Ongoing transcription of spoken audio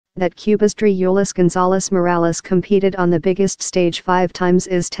that Cubas Driulis González Morales competed on the biggest stage 5 times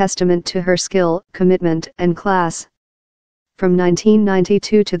is testament to her skill, commitment, and class. From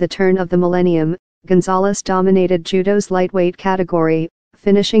 1992 to the turn of the millennium, González dominated judo's lightweight category,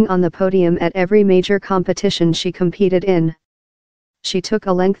 finishing on the podium at every major competition she competed in. She took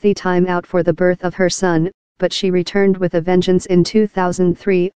a lengthy time out for the birth of her son, but she returned with a vengeance in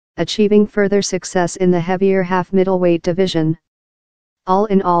 2003, achieving further success in the heavier half-middleweight division. All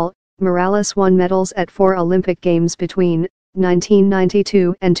in all, Morales won medals at 4 Olympic Games between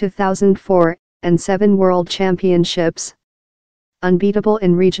 1992 and 2004, and 7 World Championships. Unbeatable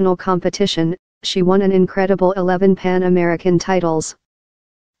in regional competition, she won an incredible 11 Pan American titles.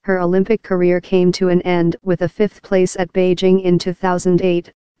 Her Olympic career came to an end with a 5th place at Beijing in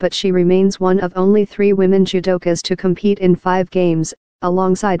 2008, but she remains one of only 3 women judokas to compete in 5 games,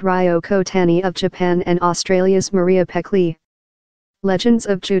 alongside Ryoko Tani of Japan and Australia's Maria Peckley. Legends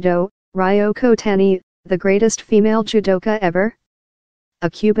of Judo, Ryoko Tani, the greatest female judoka ever? A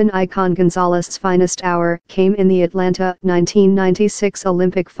Cuban icon. González's finest hour came in the Atlanta 1996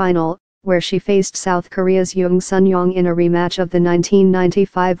 Olympic final, where she faced South Korea's Young Sun-young in a rematch of the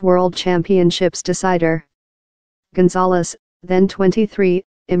 1995 World Championships decider. González, then 23,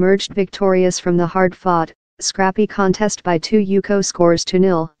 emerged victorious from the hard-fought, scrappy contest by 2 yuko scores to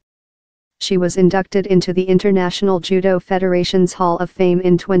 0. She was inducted into the International Judo Federation's Hall of Fame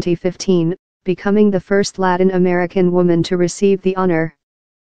in 2015, becoming the first Latin American woman to receive the honor.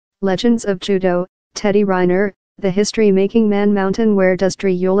 Legends of Judo, Teddy Riner, the history-making man. Mountain. Where does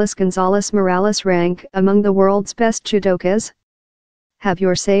Driulis González Morales rank among the world's best judokas? Have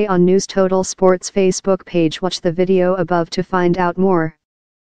your say on News Total Sports Facebook page. Watch the video above to find out more.